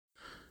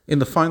In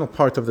the final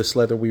part of this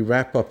letter, we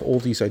wrap up all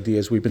these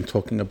ideas we've been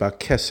talking about: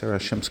 Keser,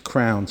 Hashem's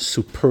crown,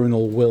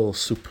 supernal will,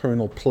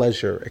 supernal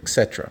pleasure,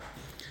 etc.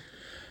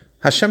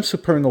 Hashem's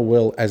supernal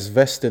will, as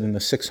vested in the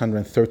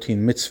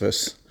 613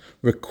 mitzvahs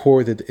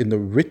recorded in the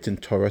written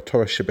Torah,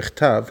 Torah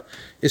Shebichtav,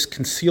 is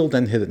concealed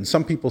and hidden.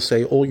 Some people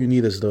say all you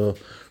need is the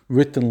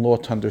written law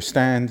to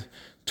understand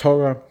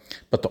Torah,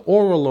 but the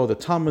oral law, the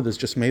Talmud, is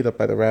just made up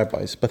by the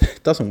rabbis. But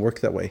it doesn't work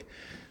that way.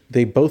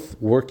 They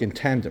both work in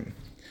tandem.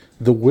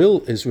 The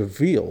will is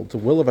revealed, the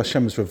will of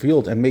Hashem is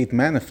revealed and made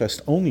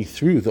manifest only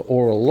through the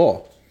oral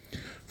law.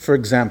 For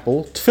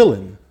example,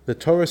 tefillin, the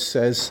Torah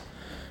says,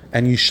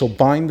 and you shall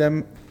bind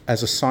them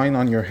as a sign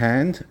on your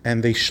hand,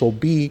 and they shall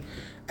be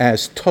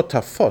as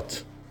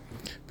totafot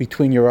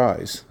between your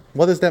eyes.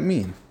 What does that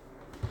mean?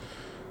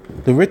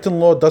 The written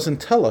law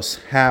doesn't tell us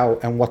how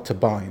and what to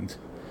bind,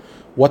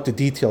 what the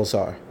details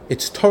are.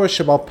 It's Torah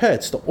Shebal Peh,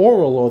 it's the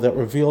oral law that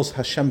reveals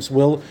Hashem's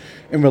will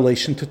in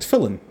relation to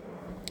tefillin,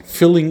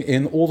 filling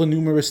in all the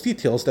numerous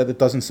details that it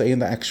doesn't say in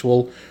the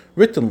actual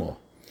written law.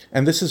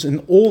 And this is in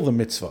all the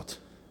mitzvot.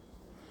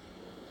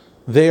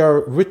 They are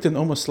written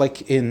almost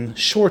like in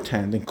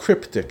shorthand, in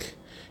cryptic,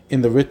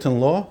 in the written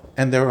law,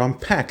 and they're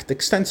unpacked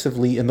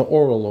extensively in the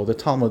oral law, the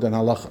Talmud and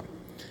Halacha.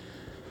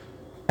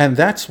 And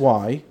that's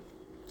why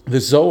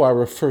the Zohar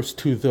refers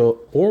to the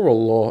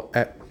oral law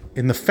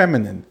in the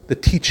feminine, the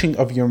teaching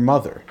of your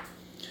mother.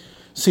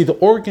 See, the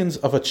organs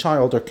of a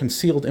child are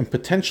concealed in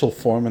potential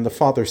form in the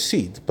father's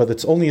seed, but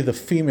it's only the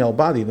female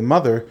body, the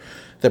mother,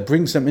 that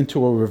brings them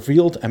into a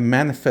revealed and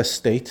manifest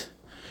state,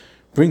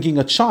 bringing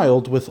a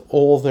child with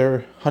all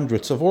their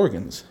hundreds of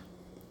organs.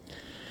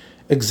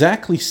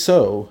 Exactly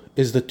so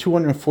is the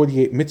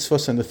 248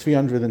 mitzvahs and the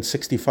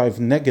 365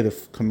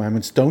 negative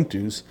commandments, don't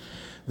do's.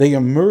 They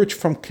emerge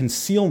from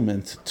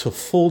concealment to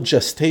full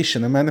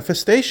gestation and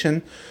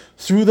manifestation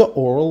through the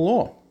oral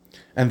law.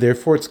 And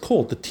therefore it's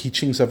called the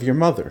teachings of your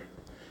mother.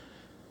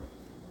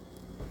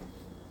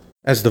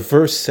 As the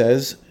verse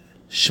says,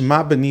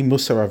 Shema b'ni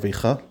musar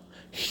avicha,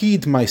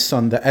 heed my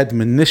son the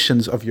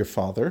admonitions of your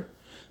father.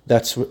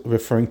 That's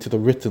referring to the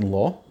written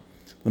law,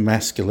 the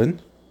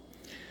masculine.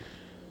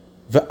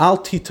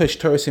 Ve'al titesh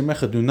Torah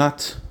imecha, do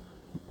not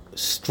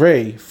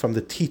stray from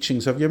the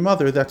teachings of your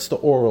mother. That's the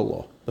oral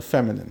law, the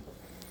feminine.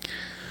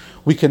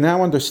 We can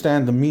now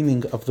understand the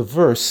meaning of the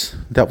verse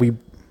that we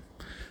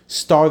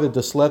started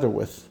this letter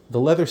with. The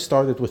letter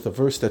started with a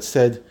verse that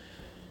said,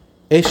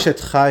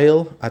 Eshet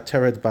chayil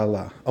ateret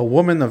bala. A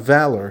woman of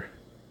valor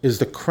is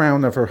the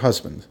crown of her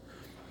husband.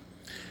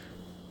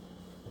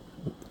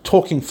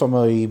 Talking from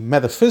a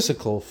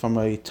metaphysical, from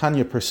a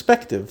Tanya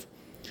perspective,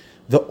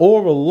 the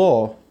oral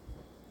law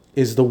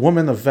is the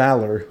woman of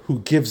valor who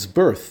gives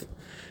birth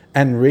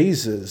and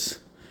raises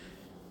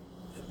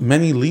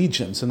many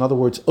legions. In other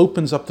words,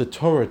 opens up the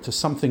Torah to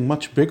something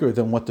much bigger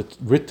than what the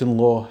written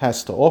law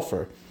has to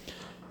offer.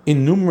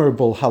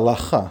 Innumerable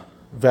halacha,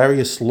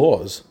 various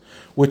laws,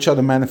 which are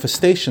the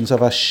manifestations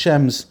of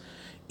Hashem's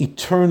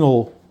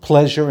eternal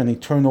pleasure and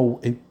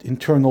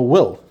internal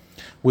will,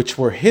 which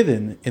were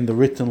hidden in the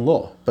written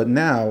law, but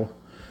now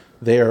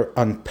they are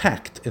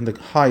unpacked in the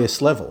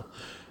highest level.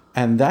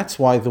 And that's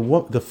why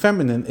the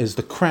feminine is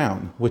the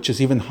crown, which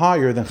is even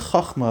higher than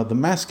Chachma, the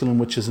masculine,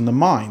 which is in the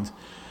mind.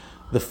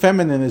 The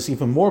feminine is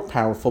even more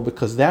powerful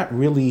because that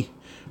really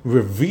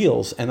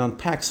reveals and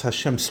unpacks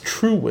Hashem's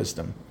true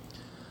wisdom.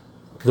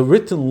 The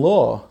written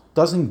law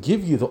doesn't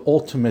give you the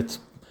ultimate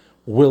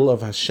will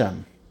of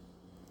Hashem.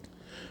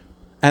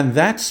 And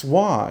that's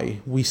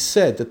why we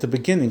said at the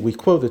beginning, we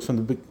quoted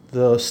from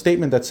the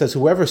statement that says,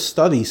 whoever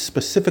studies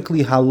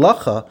specifically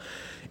halacha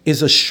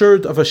is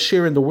assured of a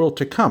share in the world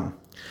to come.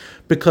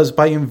 Because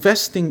by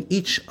investing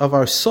each of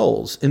our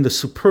souls in the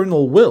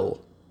supernal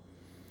will,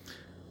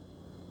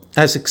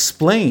 as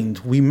explained,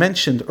 we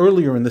mentioned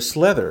earlier in this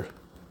letter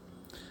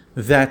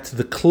that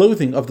the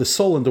clothing of the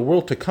soul in the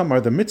world to come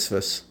are the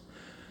mitzvahs.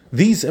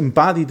 These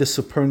embody the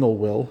supernal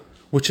will,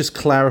 which is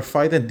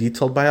clarified and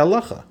detailed by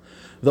halacha.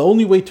 The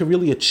only way to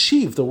really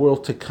achieve the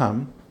world to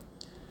come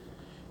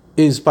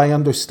is by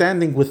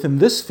understanding within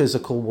this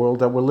physical world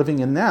that we're living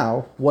in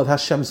now what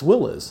Hashem's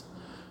will is.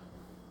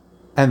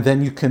 And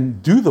then you can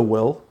do the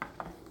will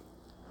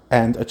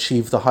and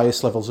achieve the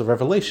highest levels of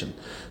revelation.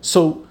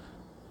 So,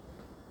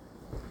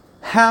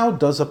 how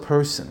does a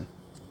person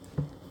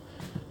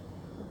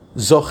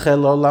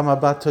zochel olam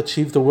haba to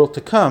achieve the world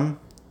to come?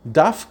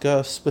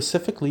 Dafka,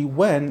 specifically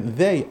when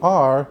they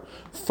are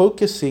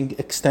focusing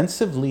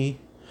extensively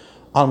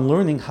on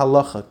learning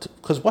halacha.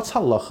 Because what's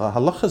halacha?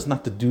 Halacha is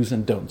not the do's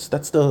and don'ts.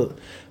 That's the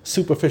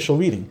superficial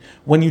reading.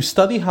 When you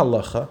study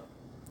halacha,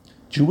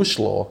 Jewish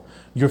law,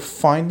 you're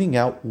finding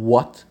out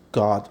what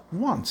God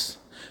wants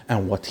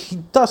and what He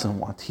doesn't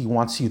want. He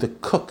wants you to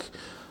cook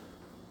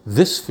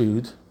this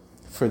food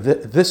for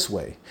this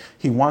way.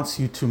 He wants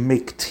you to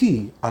make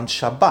tea on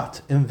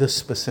Shabbat in this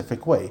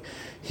specific way.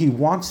 He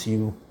wants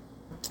you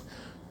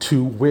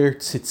to wear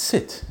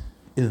tzitzit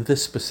in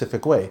this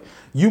specific way.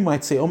 You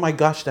might say, oh my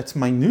gosh, that's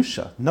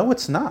minutia. No,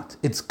 it's not.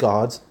 It's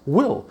God's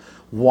will.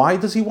 Why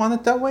does He want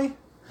it that way?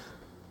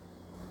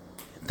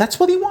 That's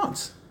what He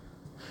wants.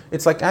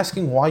 It's like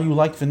asking why you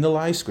like vanilla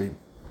ice cream.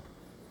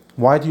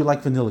 Why do you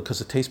like vanilla?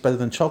 Because it tastes better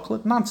than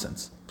chocolate?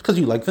 Nonsense. Because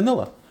you like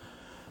vanilla.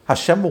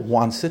 Hashem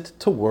wants it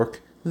to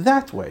work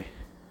that way.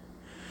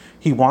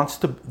 He wants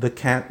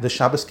the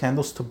Shabbos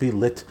candles to be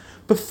lit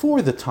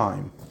before the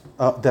time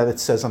that it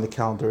says on the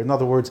calendar. In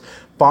other words,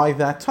 by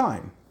that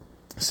time.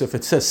 So if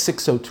it says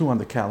 6:02 on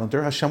the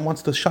calendar, Hashem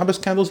wants the Shabbos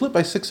candles lit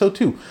by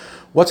 6:02.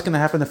 What's going to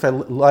happen if I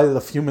light it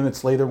a few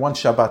minutes later,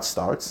 once Shabbat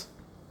starts?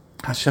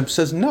 Hashem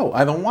says, no,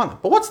 I don't want it.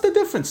 But what's the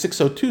difference?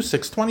 6:02,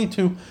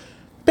 6:22,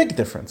 big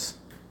difference.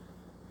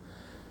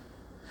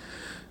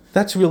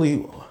 That's really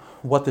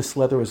what this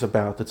letter is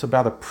about. It's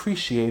about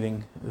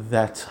appreciating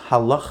that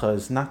halacha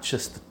is not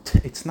just,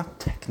 it's not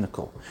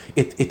technical.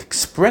 It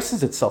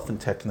expresses itself in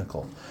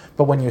technical.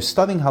 But when you're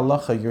studying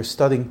halacha, you're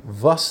studying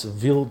was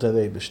will der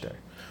Eibishter.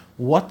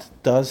 What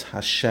does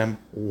Hashem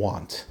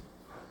want?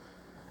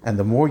 And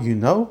the more you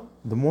know,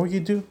 the more you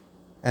do,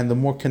 and the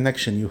more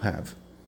connection you have.